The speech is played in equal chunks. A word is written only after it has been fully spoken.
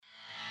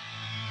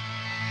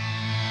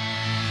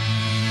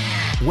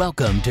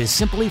Welcome to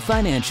Simply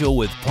Financial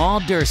with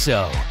Paul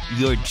Durso,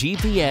 your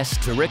GPS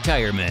to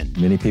retirement.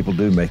 Many people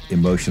do make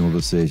emotional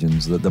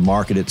decisions. The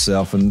market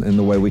itself and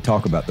the way we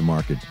talk about the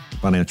market,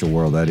 financial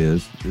world that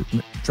is, it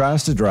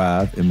tries to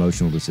drive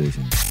emotional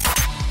decisions.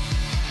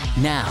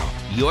 Now,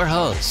 your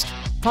host,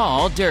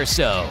 Paul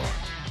Durso. All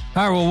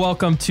right, well,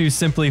 welcome to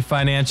Simply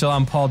Financial.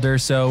 I'm Paul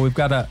Durso. We've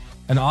got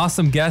an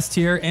awesome guest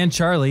here, and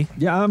Charlie.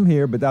 Yeah, I'm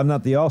here, but I'm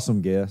not the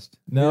awesome guest.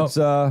 No. It's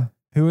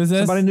who is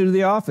this? somebody new to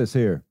the office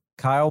here.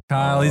 Kyle,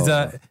 he's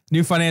a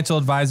new financial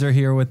advisor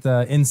here with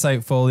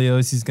Insight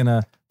Folios. He's going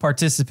to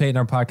participate in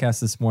our podcast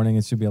this morning.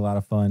 It should be a lot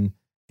of fun.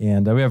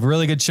 And we have a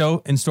really good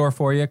show in store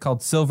for you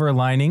called Silver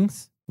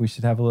Linings. We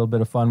should have a little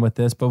bit of fun with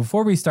this. But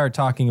before we start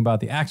talking about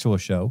the actual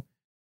show,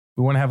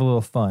 we want to have a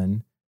little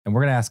fun. And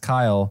we're going to ask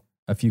Kyle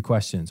a few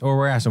questions. Or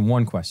we're asking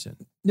one question.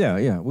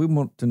 Yeah. We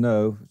want to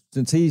know,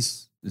 since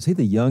is he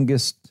the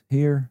youngest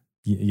here?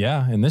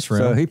 Yeah, in this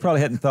room. So he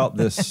probably hadn't thought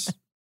this...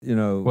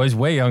 Well, he's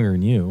way younger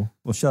than you.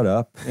 Well, shut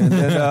up. And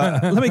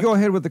then, let me go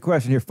ahead with the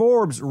question here.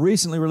 Forbes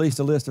recently released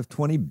a list of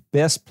 20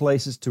 best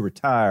places to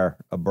retire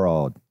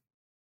abroad.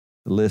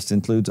 The list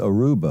includes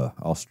Aruba,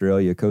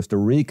 Australia, Costa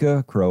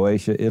Rica,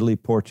 Croatia, Italy,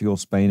 Portugal,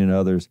 Spain, and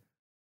others.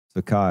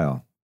 So,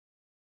 Kyle,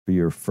 for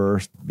your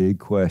first big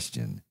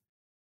question,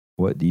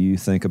 what do you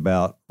think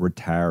about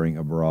retiring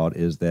abroad?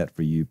 Is that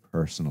for you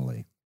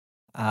personally?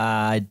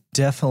 I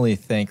definitely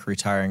think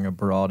retiring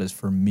abroad is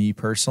for me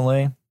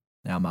personally.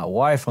 Now, my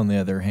wife, on the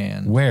other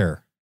hand.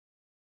 Where?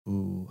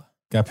 Ooh.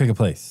 Gotta pick a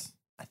place.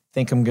 I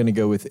think I'm going to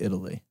go with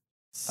Italy.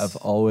 I've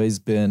always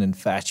been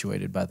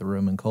infatuated by the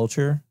Roman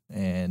culture,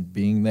 and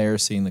being there,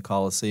 seeing the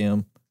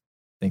Colosseum, I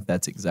think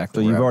that's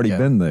exactly So where you've already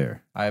been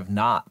there? I have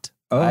not.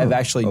 I've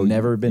actually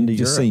never been to Europe.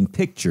 You've just seen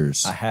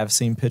pictures. I have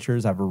seen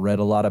pictures. I've read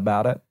a lot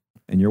about it.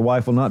 And your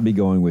wife will not be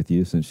going with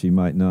you since she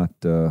might not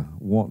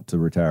want to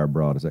retire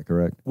abroad. Is that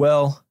correct?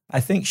 Well, I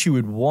think she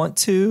would want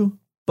to,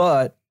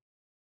 but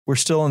we're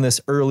still in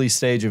this early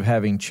stage of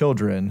having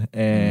children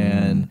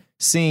and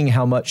seeing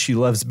how much she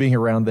loves being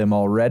around them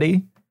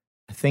already.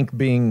 I think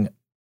being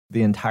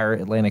the entire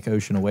Atlantic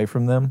Ocean away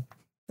from them,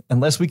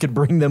 unless we could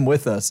bring them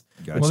with us,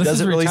 which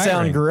doesn't really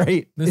sound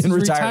great. This is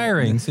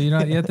retiring, so you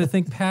have to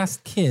think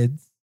past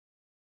kids.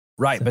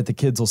 Right, So. but the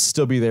kids will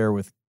still be there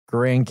with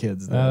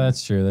grandkids. Oh,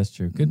 that's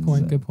true. Good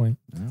point. Good point.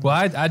 Well,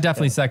 I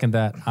definitely second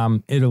that.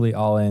 Italy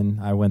all in.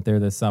 I went there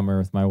this summer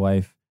with my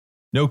wife.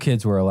 No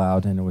kids were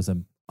allowed, and it was a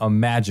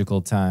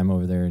magical time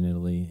over there in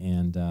Italy.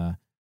 And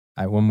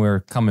when we were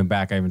coming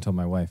back, I even told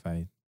my wife,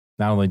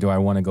 not only do I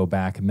want to go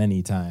back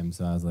many times,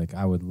 I was like,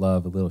 I would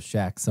love a little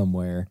shack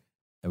somewhere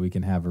that we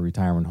can have a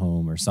retirement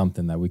home or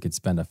something that we could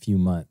spend a few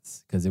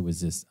months, because it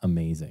was just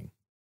amazing.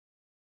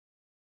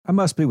 I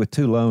must be with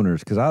two loners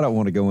because I don't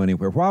want to go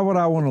anywhere. Why would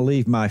I want to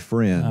leave my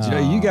friends?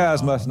 You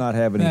guys must not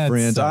have any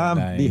friends. So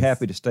I'm be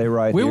happy to stay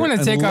right we here. We want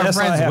to take our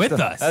friends with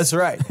us. That's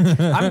right.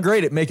 I'm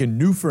great at making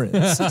new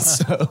friends.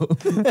 So.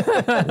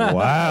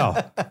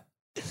 Wow.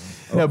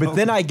 No, but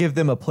then I give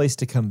them a place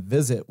to come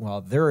visit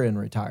while they're in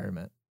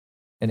retirement.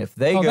 And if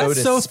they go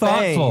to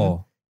Spain,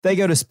 thoughtful. They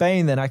go to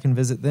Spain, then I can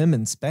visit them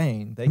in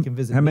Spain. They can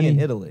visit me in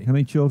Italy. How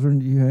many children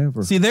do you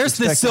have? See, there's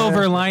the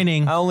silver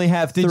lining. I only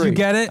have 3. Did you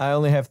get it? I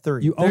only have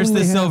 3. There's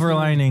the silver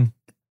lining.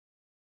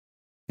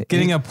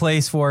 Getting a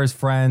place for his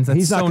friends. That's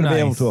He's not so going to nice.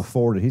 be able to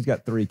afford it. He's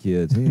got 3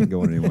 kids. He ain't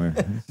going anywhere.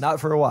 Not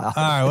for a while.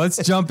 All right, let's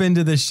jump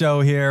into the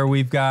show here.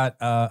 We've got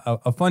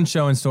a fun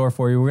show in store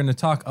for you. We're going to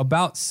talk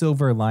about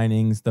silver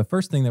linings. The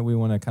first thing that we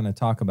want to kind of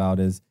talk about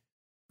is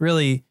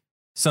really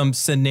some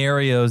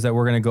scenarios that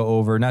we're going to go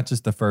over. Not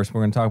just the first. We're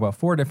going to talk about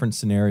 4 different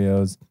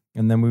scenarios,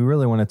 and then we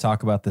really want to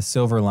talk about the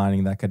silver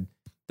lining that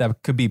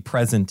could be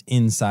present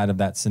inside of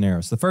that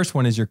scenario. So the first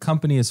one is your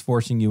company is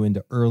forcing you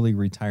into early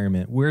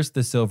retirement. Where's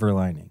the silver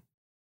lining?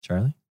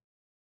 Charlie?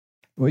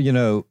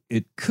 Well,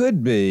 it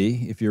could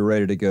be, if you're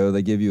ready to go,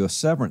 they give you a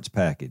severance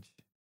package.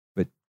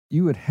 But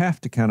you would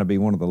have to kind of be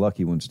one of the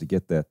lucky ones to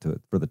get that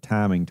for the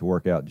timing to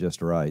work out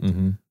just right,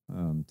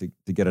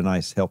 to get a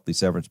nice, healthy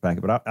severance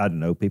package. But I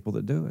know people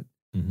that do it.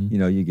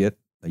 Mm-hmm. You get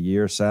a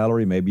year's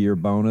salary, maybe your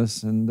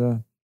bonus,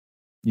 and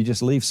you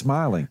just leave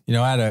smiling.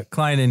 I had a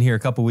client in here a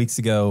couple weeks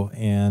ago,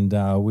 and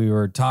we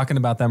were talking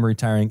about them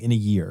retiring in a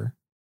year,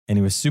 and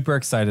he was super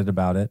excited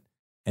about it.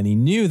 And he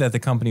knew that the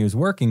company he was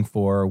working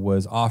for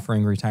was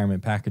offering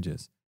retirement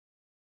packages.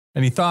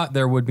 And he thought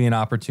there would be an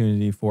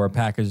opportunity for a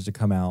package to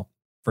come out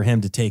for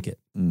him to take it.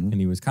 Mm-hmm. And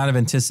he was kind of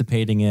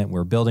anticipating it.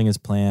 We're building his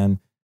plan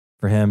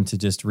for him to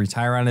just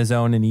retire on his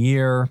own in a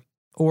year,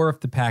 or if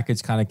the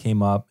package kind of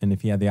came up and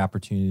if he had the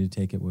opportunity to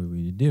take it, what would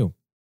he do?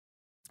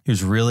 He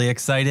was really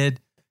excited.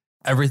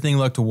 Everything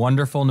looked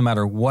wonderful. No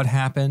matter what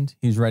happened,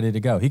 he's ready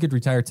to go. He could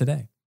retire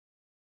today.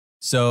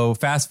 So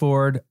fast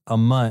forward a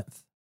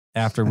month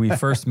after we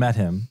first met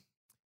him,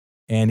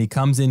 and he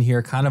comes in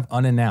here kind of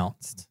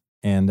unannounced.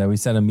 And we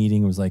set a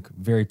meeting. It was like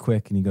very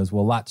quick. And he goes,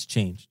 well, lots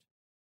changed.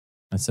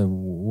 I said,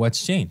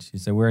 what's changed? He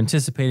said, we're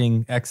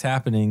anticipating X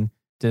happening.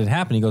 Did it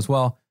happen? He goes,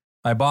 well,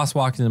 my boss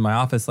walked into my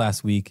office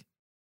last week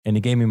and he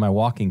gave me my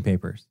walking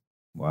papers.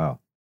 Wow.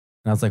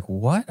 And I was like,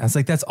 what? I was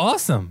like, that's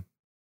awesome.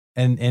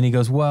 And he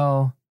goes,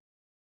 well,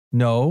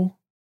 no,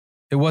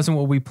 it wasn't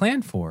what we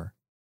planned for.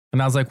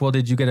 And I was like, well,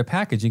 did you get a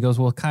package? He goes,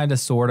 well, kind of,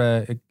 sort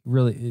of.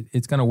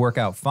 It's going to work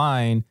out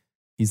fine.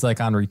 He's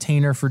like on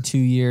retainer for 2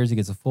 years. He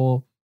gets a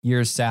full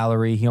year's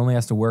salary. He only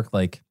has to work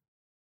like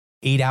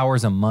 8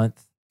 hours a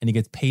month, and he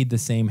gets paid the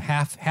same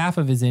half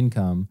of his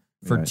income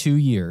for Right. 2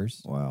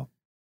 years. Wow.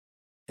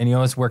 And he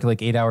always worked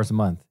like 8 hours a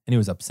month, and he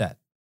was upset.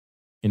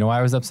 You know why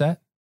I was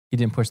upset? He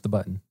didn't push the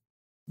button.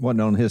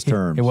 Wasn't on his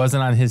terms. It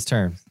wasn't on his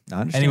terms.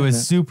 I understand And he was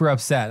that. super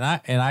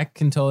upset. And I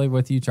can totally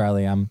with you,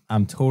 Charlie.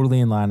 I'm totally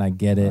in line. I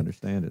get I it.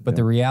 understand it. But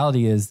the yeah.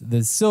 reality is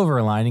the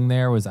silver lining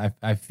there was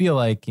I feel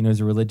like, as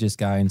a religious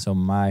guy, and so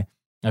am I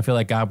feel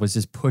like God was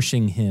just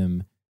pushing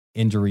him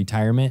into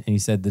retirement. And he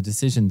said, the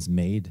decision's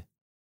made.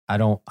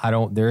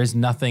 There is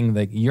nothing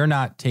that you're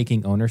not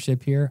taking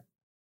ownership here.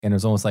 And it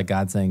was almost like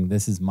God saying,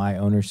 this is my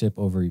ownership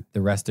over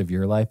the rest of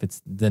your life.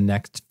 It's the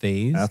next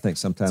phase. I think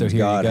sometimes So here you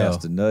God has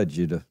go. to nudge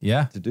you to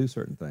Yeah. do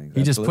certain things.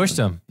 He just pushed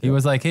him. He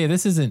was like, hey,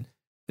 this isn't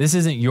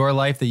your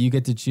life that you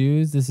get to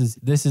choose. This is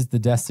the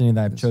destiny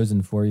that I've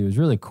chosen for you. It was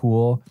really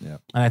cool. Yeah.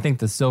 And I think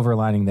the silver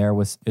lining there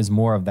is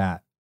more of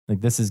that.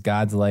 Like, this is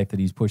God's life that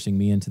he's pushing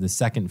me into the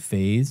second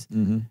phase.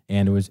 Mm-hmm.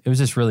 And it was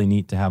just really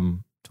neat to have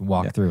him to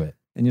walk through it.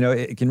 And,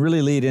 it can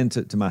really lead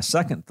into my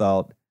second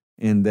thought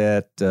in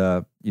that,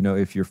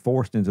 if you're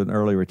forced into an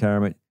early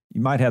retirement,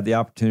 you might have the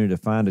opportunity to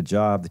find a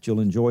job that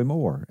you'll enjoy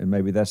more. And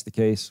maybe that's the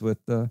case with,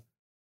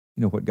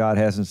 what God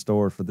has in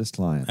store for this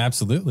client.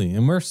 Absolutely.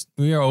 And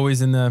we are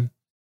always in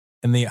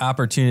the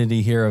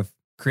opportunity here of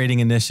creating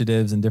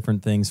initiatives and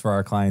different things for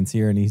our clients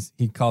here. And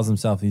he calls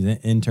himself, he's an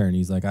intern.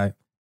 He's like, I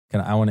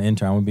want to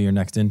intern. I want to be your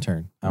next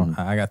intern.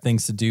 I got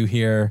things to do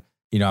here.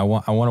 I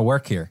want to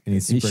work here. And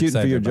he's super He's shooting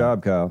excited for your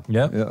about job, Kyle. it.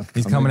 Yep. Yeah.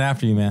 He's coming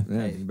after you, man.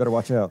 Yeah, you better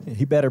watch out.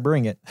 He better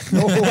bring it.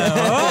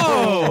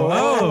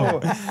 Oh,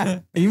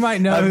 you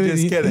might know. I'm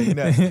just kidding.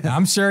 No.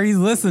 I'm sure he's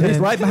listening. He's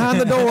right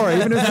behind the door,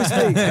 even as we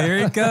speak. Here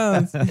he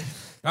comes. All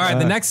right.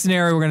 The next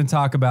scenario we're going to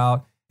talk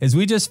about is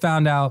you just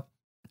found out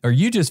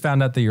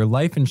that your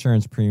life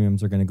insurance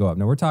premiums are going to go up.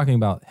 Now we're talking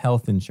about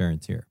health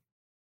insurance here.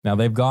 Now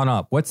they've gone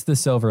up. What's the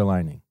silver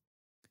lining?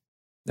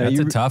 Now, That's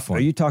a tough one.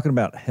 Are you talking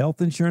about health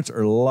insurance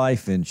or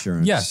life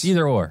insurance? Yes,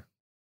 either or.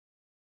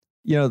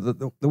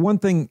 The one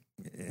thing,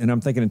 and I'm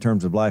thinking in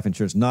terms of life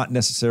insurance, not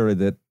necessarily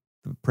that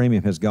the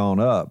premium has gone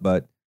up,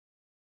 but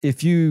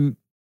if you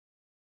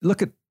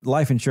look at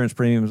life insurance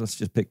premiums, let's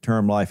just pick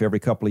term life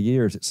every couple of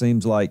years, it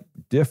seems like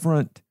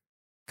different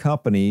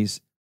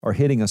companies are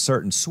hitting a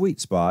certain sweet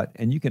spot,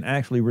 and you can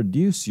actually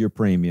reduce your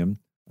premium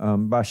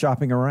by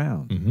shopping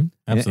around. Mm-hmm.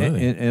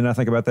 Absolutely. And I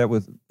think about that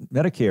with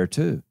Medicare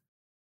too.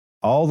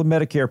 All the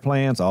Medicare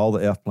plans, all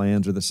the F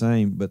plans are the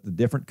same, but the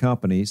different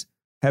companies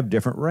have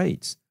different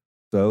rates.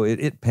 So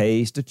it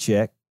pays to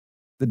check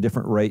the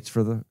different rates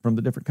from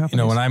the different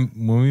companies. When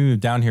we moved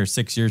down here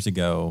 6 years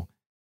ago,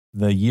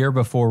 the year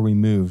before we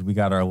moved, we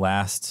got our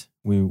last.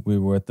 We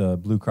were at the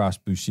Blue Cross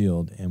Blue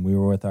Shield, and we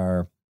were with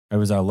it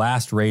was our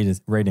last rate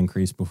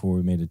increase before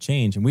we made a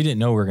change, and we didn't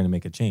know we were going to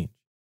make a change,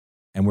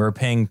 and we were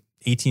paying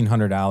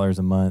 $1,800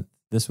 a month.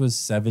 This was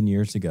 7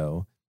 years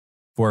ago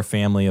for a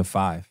family of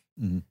 5.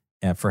 Mm-hmm.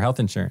 And for health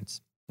insurance.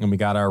 And we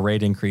got our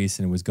rate increase,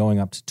 and it was going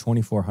up to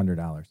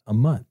 $2,400 a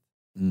month.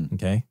 Mm.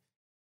 Okay.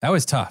 That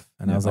was tough.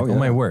 And I Yeah. was like, oh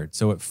my word.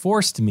 So it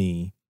forced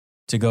me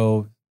to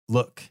go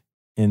look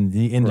in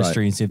the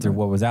industry and see if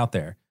what was out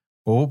there.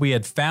 Well, what we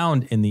had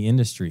found in the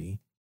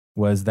industry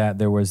was that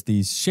there was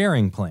these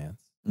sharing plans.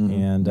 Mm-hmm.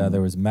 And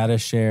there was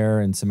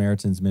MetaShare and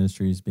Samaritan's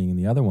Ministries being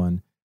the other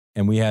one.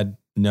 And we had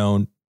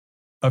known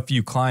a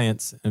few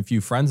clients and a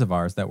few friends of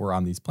ours that were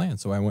on these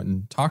plans. So I went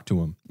and talked to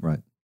them. Right.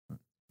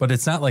 But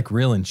it's not like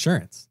real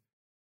insurance.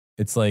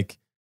 It's like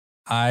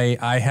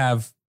I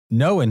have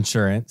no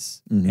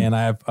insurance, Mhm. and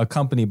I have a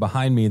company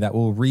behind me that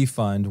will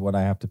refund what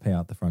I have to pay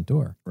out the front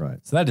door. Right.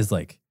 So that is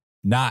like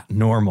not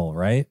normal,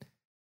 right?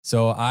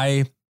 So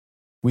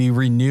we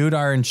renewed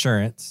our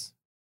insurance,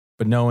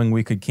 but knowing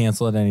we could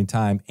cancel at any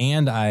time.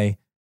 And I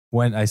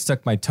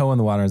stuck my toe in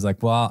the water. I was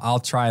like, well, I'll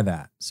try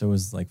that. So it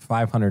was like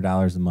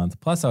 $500 a month.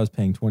 Plus I was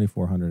paying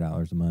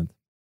 $2,400 a month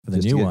for the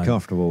Just new to get one.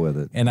 comfortable with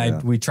it.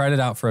 And we tried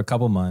it out for a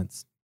couple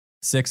months,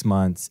 6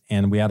 months,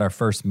 and we had our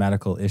first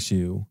medical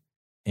issue,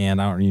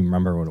 and I don't even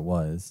remember what it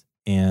was.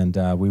 And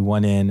we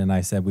went in, and I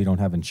said, we don't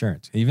have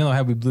insurance. Even though I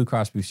have Blue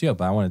Cross Blue Shield,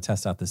 but I want to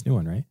test out this new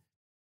one, right?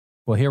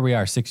 Well, here we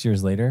are 6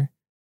 years later.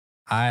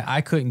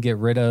 I couldn't get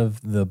rid of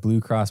the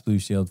Blue Cross Blue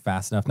Shield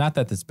fast enough. Not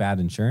that it's bad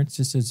insurance,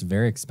 just it's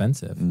very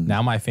expensive. Mm.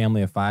 Now my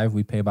family of 5,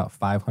 we pay about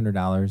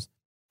 $500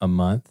 a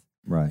month.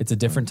 Right. It's a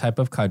different type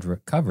of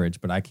coverage,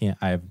 but I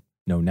have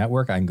no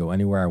network. I can go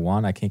anywhere I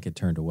want. I can't get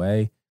turned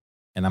away.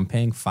 And I'm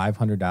paying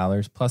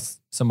 $500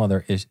 plus some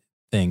other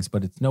things,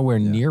 but it's nowhere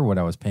near what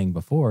I was paying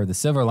before. The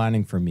silver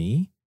lining for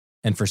me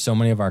and for so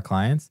many of our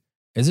clients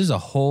is there's a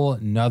whole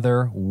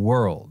nother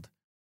world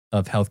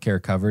of healthcare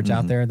coverage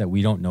out there that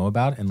we don't know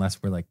about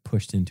unless we're like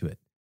pushed into it.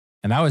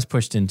 And I was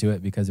pushed into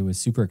it because it was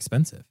super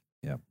expensive.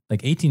 Yeah.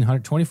 Like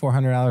 $1,800,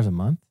 $2,400 a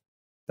month.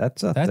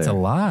 That's That's a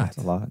lot. That's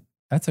a lot.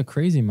 That's a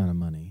crazy amount of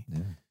money.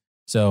 Yeah.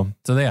 So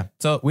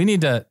we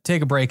need to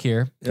take a break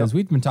here because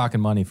we've been talking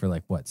money for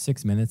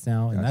 6 minutes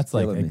now, and that's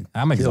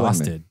I'm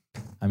exhausted.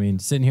 I mean,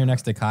 sitting here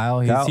next to Kyle,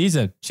 he's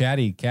a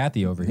chatty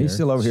Cathy over here. He's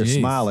still over here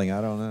smiling.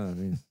 I don't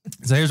know.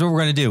 So here's what we're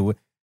gonna do,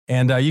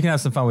 and you can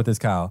have some fun with this,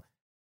 Kyle.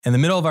 In the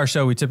middle of our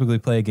show, we typically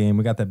play a game.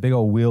 We got that big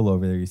old wheel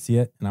over there. You see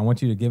it? And I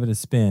want you to give it a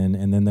spin.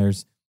 And then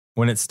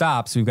when it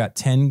stops, we've got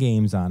 10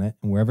 games on it.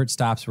 And wherever it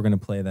stops, we're going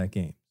to play that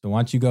game. So why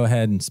don't you go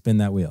ahead and spin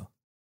that wheel?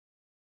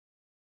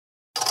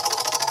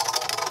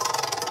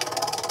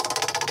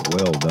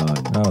 Well done.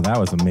 Oh, that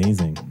was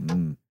amazing.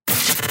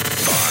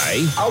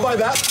 Buy. I'll buy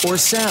that. Or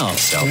sell.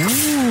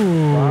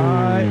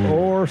 Buy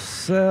or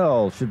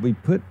sell. Should we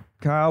put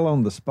Kyle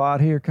on the spot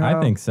here, Kyle?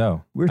 I think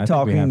so. We're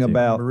talking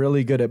about I'm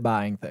really good at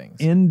buying things.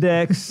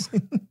 index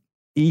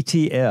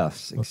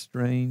ETFs,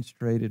 exchange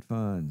traded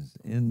funds,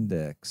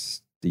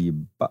 index. Do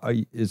you buy? Are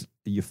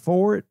you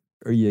for it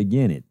or are you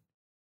against it?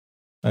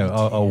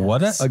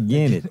 What?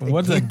 Against it.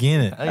 What's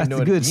against it? That's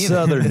a good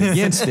Southern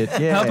against it.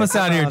 Yeah. Help us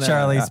out here,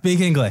 Charlie. Speak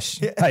English.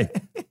 Hey,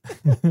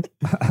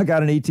 I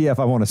got an ETF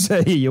I want to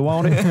sell you. You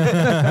want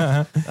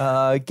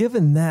it?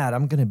 Given that,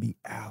 I'm going to be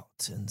out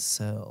and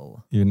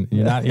sell. You're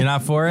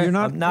not for it?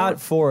 I'm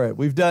not for it.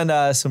 We've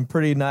done some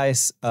pretty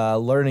nice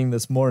learning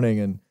this morning,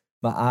 and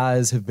my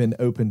eyes have been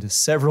open to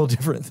several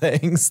different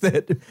things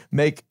that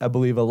make, I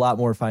believe, a lot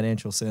more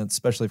financial sense,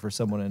 especially for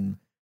someone in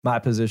my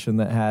position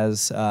that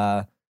has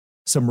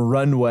some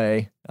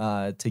runway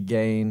to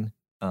gain.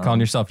 Calling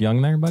yourself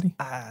young there, buddy?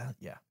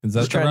 Yeah. Is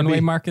that the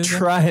runway market?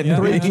 Trying Yeah.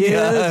 3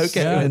 kids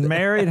okay. and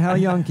married. How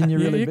young can you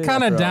really You're be?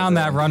 kind of after all down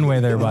that runway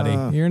there,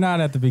 buddy. You're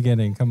not at the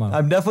beginning. Come on.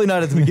 I'm definitely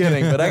not at the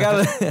beginning, but I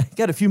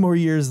got a few more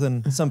years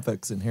than some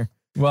folks in here.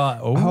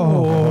 Well,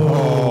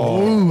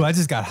 I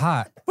just got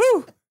hot.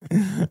 Woo!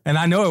 And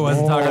I know it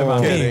wasn't talking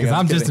about me because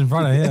I'm just in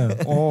front of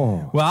him.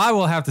 Well, I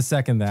will have to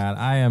second that.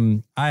 I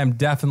am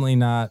definitely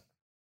not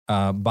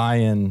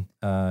buying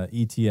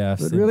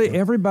ETFs. But really,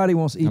 everybody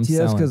wants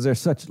ETFs because they're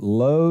such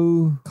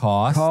low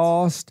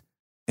cost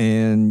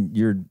and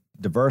you're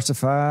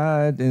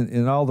diversified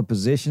in all the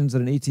positions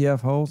that an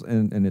ETF holds,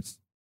 and it's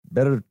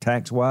better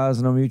tax-wise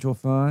than a mutual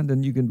fund,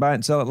 and you can buy it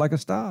and sell it like a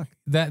stock.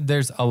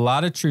 There's a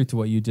lot of truth to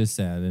what you just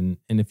said. And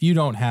if you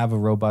don't have a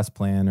robust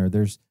plan, or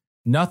there's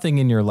nothing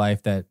in your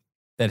life that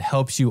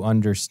helps you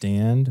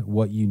understand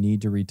what you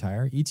need to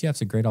retire,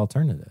 ETF's a great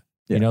alternative.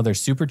 Yeah. They're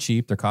super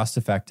cheap. They're cost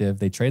effective.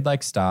 They trade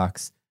like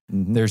stocks.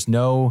 Mm-hmm. There's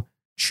no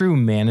true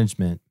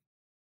management.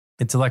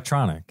 It's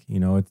electronic.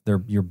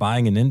 You're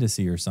buying an index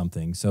or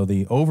something. So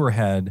the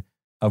overhead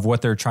of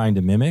what they're trying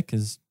to mimic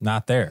is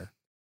not there.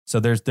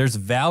 So there's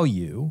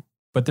value,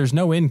 but there's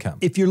no income.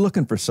 If you're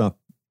looking for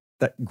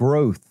that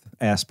growth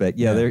aspect,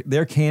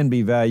 there can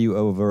be value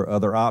over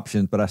other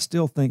options, but I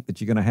still think that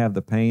you're going to have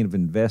the pain of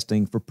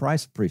investing for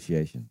price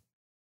appreciation.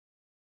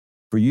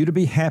 For you to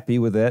be happy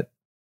with that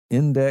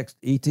indexed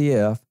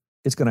ETF,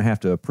 it's going to have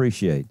to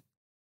appreciate.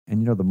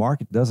 And, the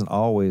market doesn't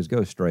always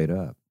go straight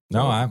up.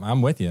 No,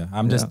 I'm with you.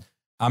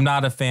 I'm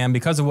not a fan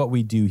because of what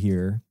we do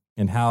here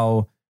and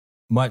how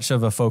much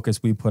of a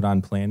focus we put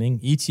on planning.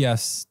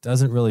 ETFs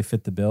doesn't really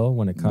fit the bill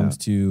when it comes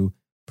to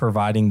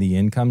providing the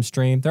income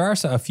stream. There are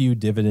a few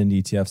dividend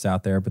ETFs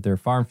out there, but they're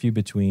far and few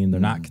between.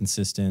 They're not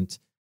consistent,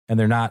 and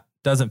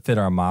doesn't fit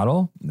our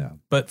model. No.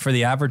 But for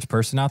the average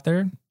person out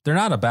there, they're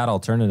not a bad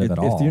alternative at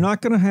all. If you're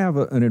not going to have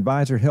an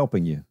advisor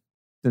helping you,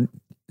 then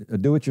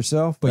do it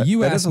yourself. But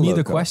you asked me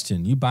the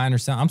question. You buying or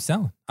selling? I'm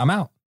selling. I'm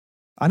out.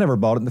 I never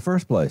bought it in the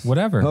first place.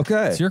 Whatever.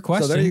 Okay. It's your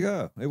question. So there you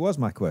go. It was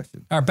my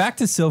question. All right, back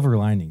to silver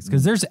linings,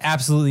 because there's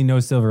absolutely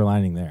no silver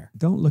lining there.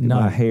 Don't look at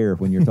my hair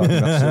when you're talking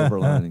about silver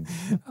linings.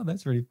 Oh,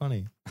 that's pretty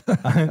funny.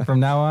 From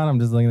now on, I'm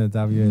just looking at the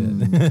top of your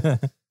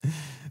head.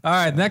 All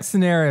right, next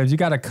scenario is you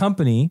got a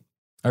company,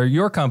 or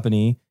your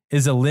company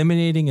is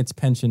eliminating its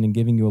pension and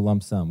giving you a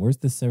lump sum. Where's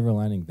the silver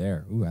lining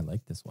there? Ooh, I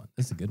like this one.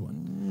 This is a good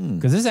one.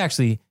 Because this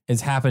actually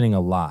is happening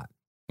a lot.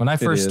 When I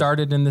first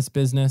started in this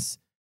business,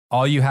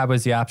 all you had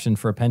was the option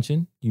for a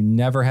pension. You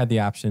never had the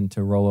option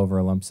to roll over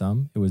a lump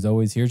sum. It was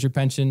always, here's your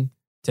pension,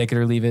 take it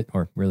or leave it,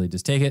 or really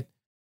just take it,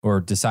 or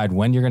decide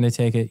when you're going to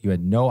take it. You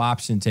had no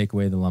option to take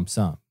away the lump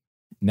sum.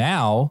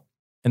 Now,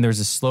 and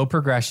there's a slow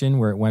progression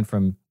where it went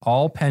from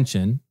all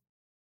pension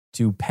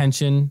to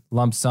pension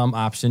lump sum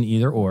option,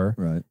 either or.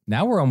 Right.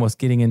 Now we're almost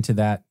getting into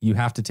that. You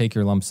have to take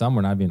your lump sum.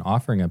 We're not even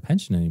offering a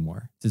pension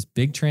anymore. It's this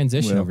big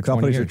transition over 20 years.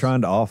 Companies are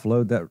trying to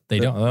offload that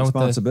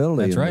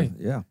responsibility. That's right.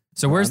 Yeah.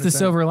 So where's the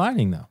silver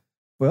lining though?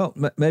 Well,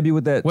 maybe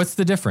with that. What's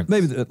the difference?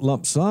 Maybe the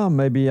lump sum,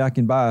 maybe I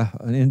can buy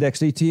an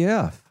indexed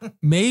ETF.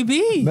 Maybe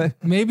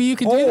you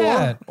can do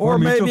that. Or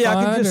maybe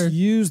I can just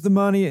use the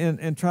money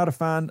and try to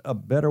find a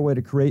better way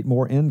to create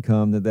more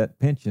income that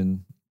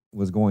pension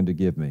was going to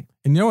give me.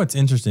 And you know what's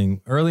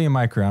interesting? Early in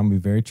my career, I'm going to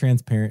be very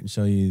transparent and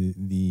show you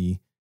the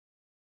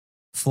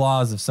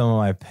flaws of some of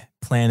my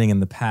planning in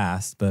the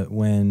past. But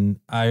when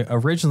I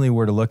originally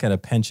were to look at a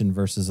pension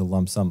versus a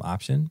lump sum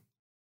option,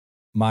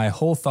 my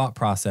whole thought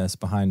process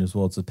behind as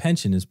well as a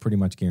pension is pretty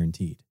much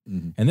guaranteed.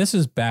 Mm-hmm. And this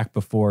is back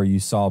before you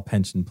saw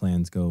pension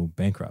plans go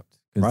bankrupt,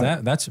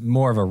 because that's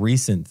more of a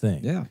recent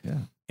thing. Yeah.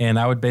 And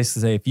I would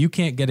basically say, if you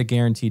can't get a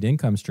guaranteed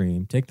income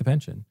stream, take the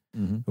pension.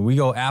 Mm-hmm. We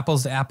go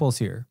apples to apples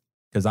here,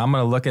 because I'm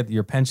going to look at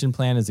your pension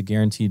plan as a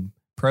guaranteed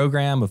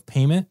program of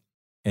payment.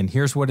 And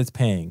here's what it's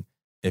paying.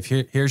 If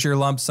here's your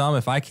lump sum.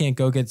 If I can't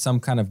go get some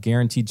kind of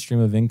guaranteed stream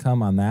of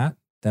income on that,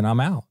 then I'm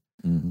out.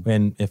 Mm-hmm.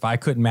 And if I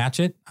couldn't match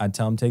it, I'd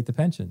tell them to take the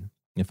pension.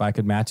 If I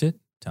could match it,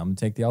 tell them to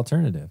take the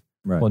alternative.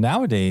 Right. Well,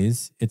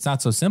 nowadays, it's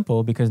not so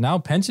simple, because now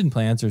pension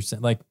plans are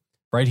like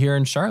right here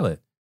in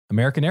Charlotte,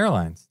 American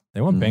Airlines. They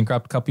went Mhm.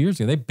 bankrupt a couple years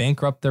ago. They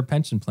bankrupted their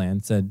pension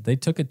plan, said they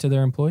took it to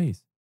their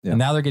employees. Yeah. And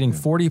now they're getting Yeah.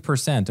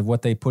 40% of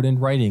what they put in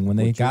writing when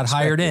they What you got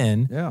hired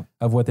in Yeah.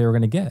 of what they were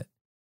going to get.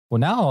 Well,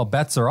 now all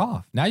bets are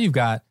off. Now you've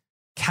got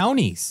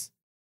counties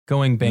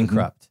going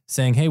bankrupt,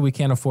 saying, hey, we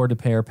can't afford to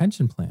pay our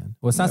pension plan.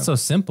 Well, it's not Yeah. so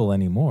simple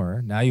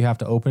anymore. Now you have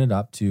to open it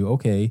up to,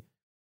 okay,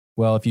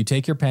 well, if you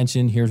take your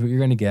pension, here's what you're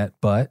going to get,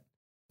 but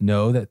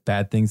know that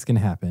bad things can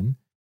happen.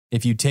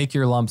 If you take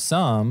your lump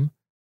sum,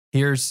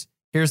 here's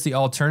the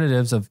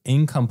alternatives of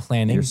income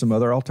planning. Here's some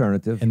other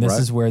alternatives. And this right?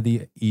 is where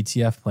the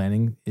ETF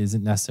planning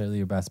isn't necessarily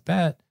your best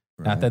bet.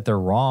 Right. Not that they're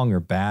wrong or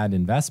bad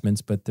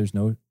investments, but there's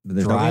no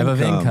There's drive no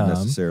of income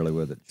necessarily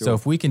with it. Sure. So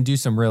if we can do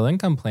some real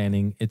income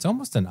planning, it's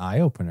almost an eye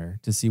opener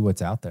to see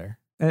what's out there.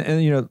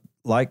 And you know,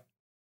 like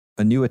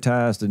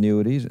annuitized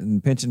annuities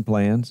and pension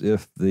plans,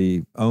 if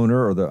the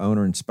owner or the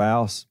owner and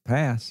spouse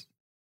pass,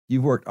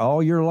 you've worked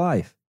all your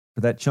life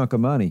for that chunk of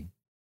money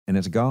and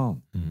it's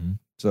gone. Mm-hmm.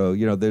 So,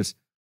 you know, there's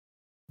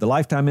the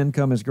lifetime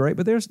income is great,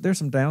 but there's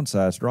some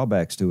downsides,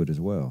 drawbacks to it as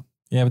well.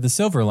 Yeah, but the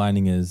silver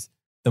lining is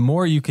the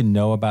more you can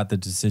know about the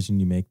decision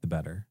you make, the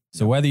better.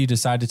 So whether you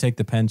decide to take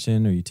the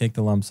pension or you take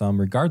the lump sum,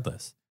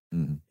 regardless,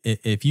 Mm-hmm.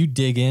 if you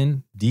dig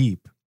in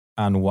deep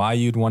on why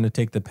you'd want to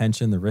take the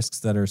pension, the risks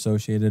that are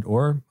associated,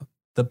 or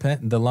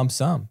the lump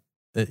sum,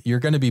 you're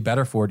going to be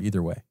better for it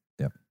either way.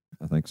 Yep,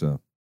 I think so.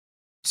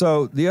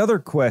 So the other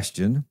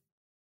question,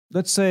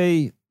 let's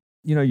say,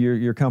 you know,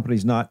 your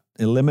company's not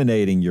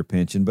eliminating your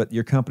pension, but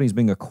your company's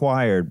being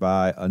acquired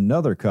by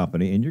another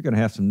company and you're going to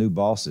have some new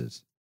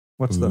bosses.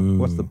 What's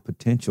the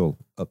potential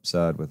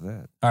upside with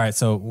that? All right.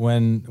 So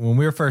when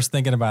we were first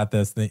thinking about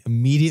this,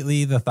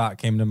 immediately the thought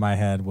came to my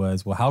head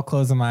was, well, how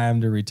close am I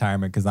to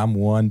retirement? Because I'm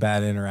one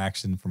bad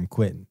interaction from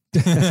quitting.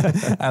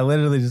 I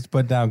literally just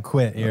put down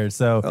quit here.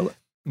 So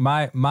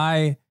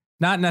my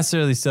not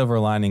necessarily silver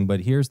lining,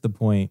 but here's the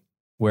point: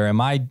 where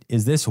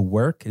is this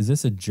work? Is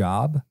this a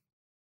job?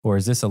 Or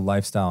is this a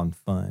lifestyle and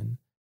fun?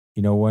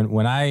 You know,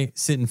 when I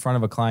sit in front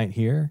of a client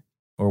here,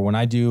 or when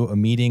I do a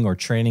meeting or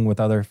training with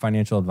other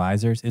financial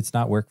advisors, it's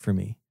not work for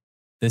me.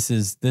 This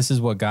is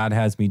what God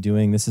has me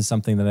doing. This is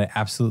something that I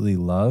absolutely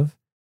love,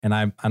 and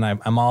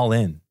I'm all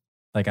in.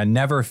 Like I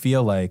never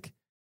feel like,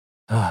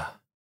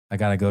 I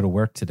got to go to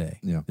work today.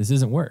 Yeah. This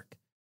isn't work.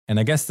 And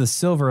I guess the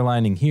silver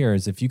lining here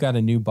is if you got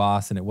a new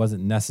boss and it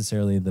wasn't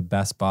necessarily the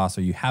best boss,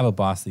 or you have a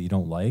boss that you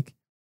don't like,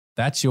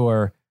 that's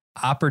your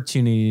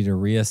opportunity to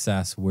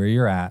reassess where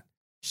you're at.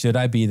 Should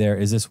I be there?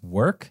 Is this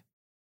work?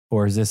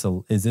 Or is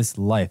this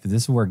life? Is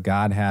this where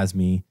God has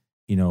me,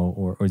 you know,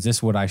 or is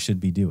this what I should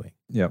be doing?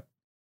 Yep.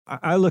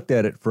 I looked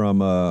at it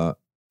from,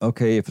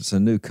 okay, if it's a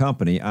new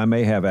company, I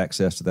may have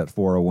access to that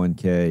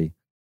 401k,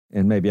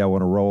 and maybe I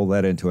want to roll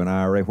that into an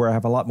IRA where I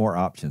have a lot more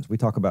options. We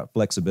talk about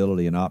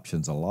flexibility and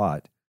options a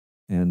lot.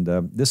 And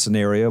this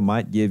scenario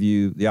might give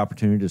you the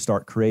opportunity to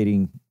start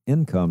creating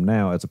income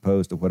now as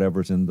opposed to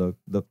whatever's in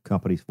the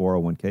company's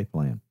 401k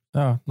plan.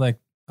 Oh, like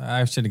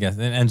I should have guessed.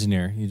 An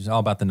engineer. You're just all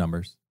about the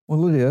numbers.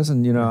 Well, it is.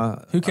 And, you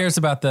know, who cares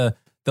about the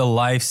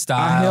lifestyle?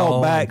 I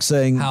held back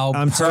saying, how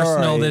I'm personal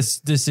sorry, this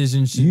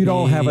decision should be. you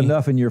don't have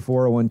enough in your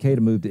 401k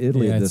to move to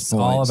Italy at this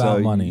point. It's all about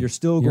so money. You're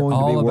still going to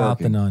be all about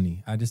working. the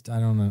money. I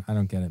don't know. I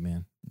don't get it,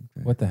 man.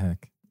 Okay. What the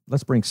heck?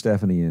 Let's bring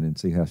Stephanie in and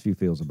see how she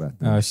feels about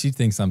that. Oh, she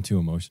thinks I'm too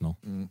emotional.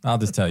 I'll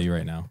just tell you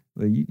right now.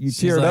 Well, you She's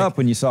teared like- up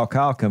when you saw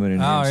Kyle coming in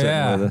here and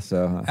sitting with us.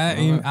 So,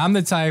 I'm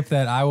the type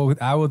that I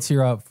will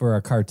tear up for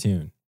a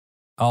cartoon.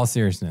 All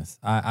seriousness,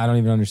 I don't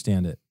even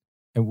understand it.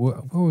 And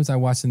what was I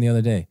watching the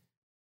other day?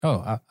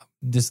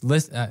 Just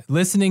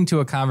listening to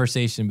a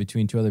conversation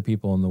between two other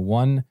people, and the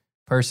one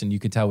person you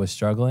could tell was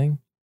struggling,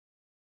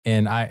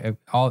 and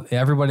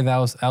everybody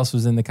that else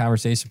was in the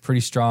conversation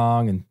pretty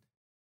strong, and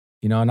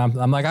you know, and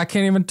I'm like, I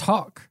can't even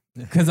talk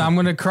because I'm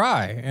gonna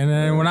cry, and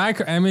then when I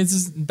it's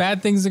just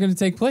bad things are gonna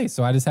take place,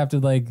 so I just have to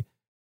like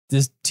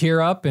just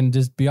tear up and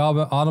just be all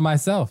to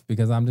myself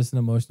because I'm just an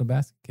emotional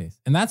basket case,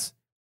 and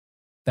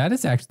that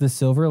is actually the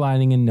silver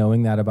lining in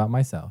knowing that about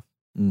myself.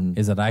 Mhm.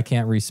 Is that I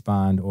can't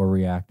respond or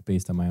react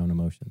based on my own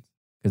emotions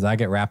because I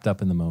get wrapped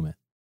up in the moment,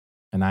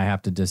 and I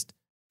have to just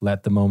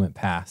let the moment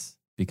pass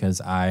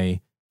because I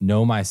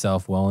know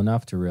myself well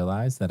enough to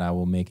realize that I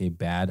will make a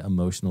bad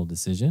emotional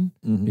decision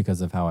Mhm.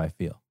 because of how I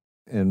feel.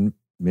 And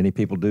many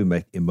people do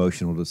make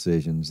emotional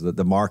decisions.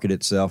 The market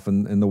itself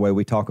and the way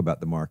we talk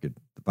about the market,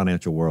 the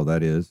financial world,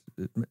 that is,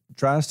 it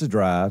tries to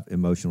drive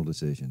emotional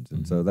decisions.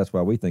 And so that's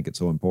why we think it's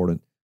so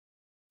important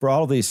for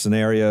all of these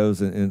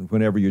scenarios and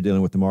whenever you're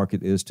dealing with the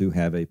market is to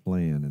have a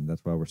plan. And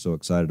that's why we're so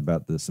excited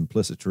about the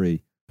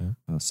Simplicity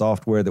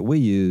software that we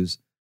use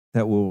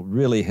that will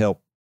really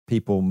help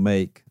people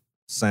make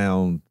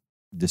sound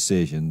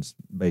decisions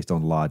based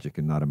on logic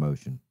and not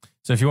emotion.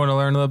 So if you want to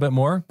learn a little bit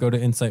more, go to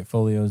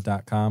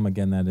insightfolios.com.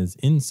 Again, that is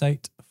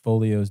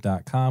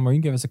insightfolios.com, or you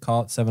can give us a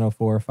call at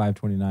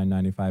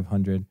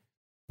 704-529-9500.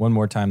 One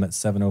more time, that's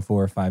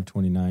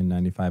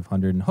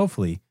 704-529-9500. And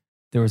hopefully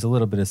there was a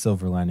little bit of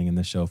silver lining in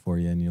the show for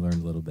you and you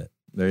learned a little bit.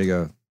 There you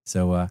go.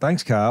 So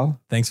thanks, Kyle.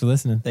 Thanks for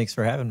listening. Thanks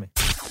for having me.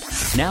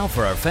 Now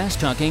for our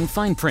fast-talking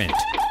fine print.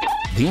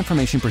 The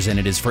information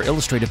presented is for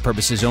illustrative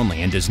purposes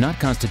only and does not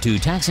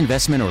constitute tax,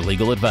 investment, or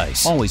legal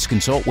advice. Always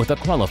consult with a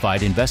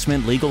qualified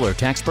investment, legal, or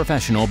tax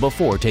professional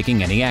before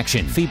taking any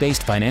action.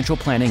 Fee-based financial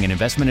planning and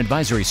investment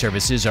advisory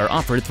services are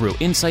offered through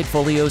Insight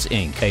Folios,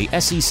 Inc., a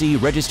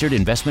SEC-registered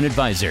investment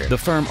advisor. The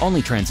firm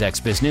only transacts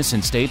business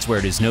in states where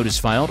it is notice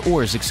filed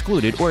or is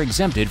excluded or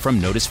exempted from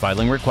notice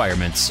filing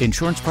requirements.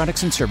 Insurance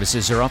products and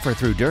services are offered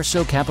through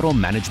Durso Capital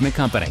Management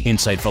Company.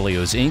 Insight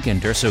Folios, Inc.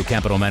 and Durso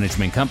Capital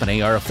Management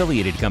Company are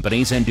affiliated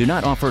companies and do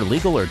not offer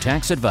legal or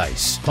tax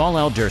advice. Paul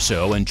L.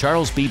 Durso and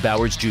Charles B.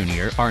 Bowers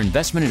Jr. are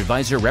investment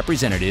advisor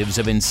representatives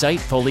of Insight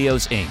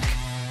Folios, Inc.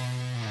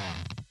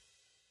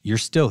 You're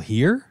still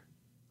here?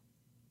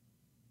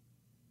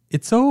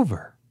 It's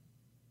over.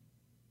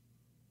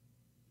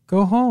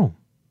 Go home.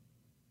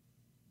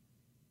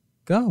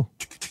 Go.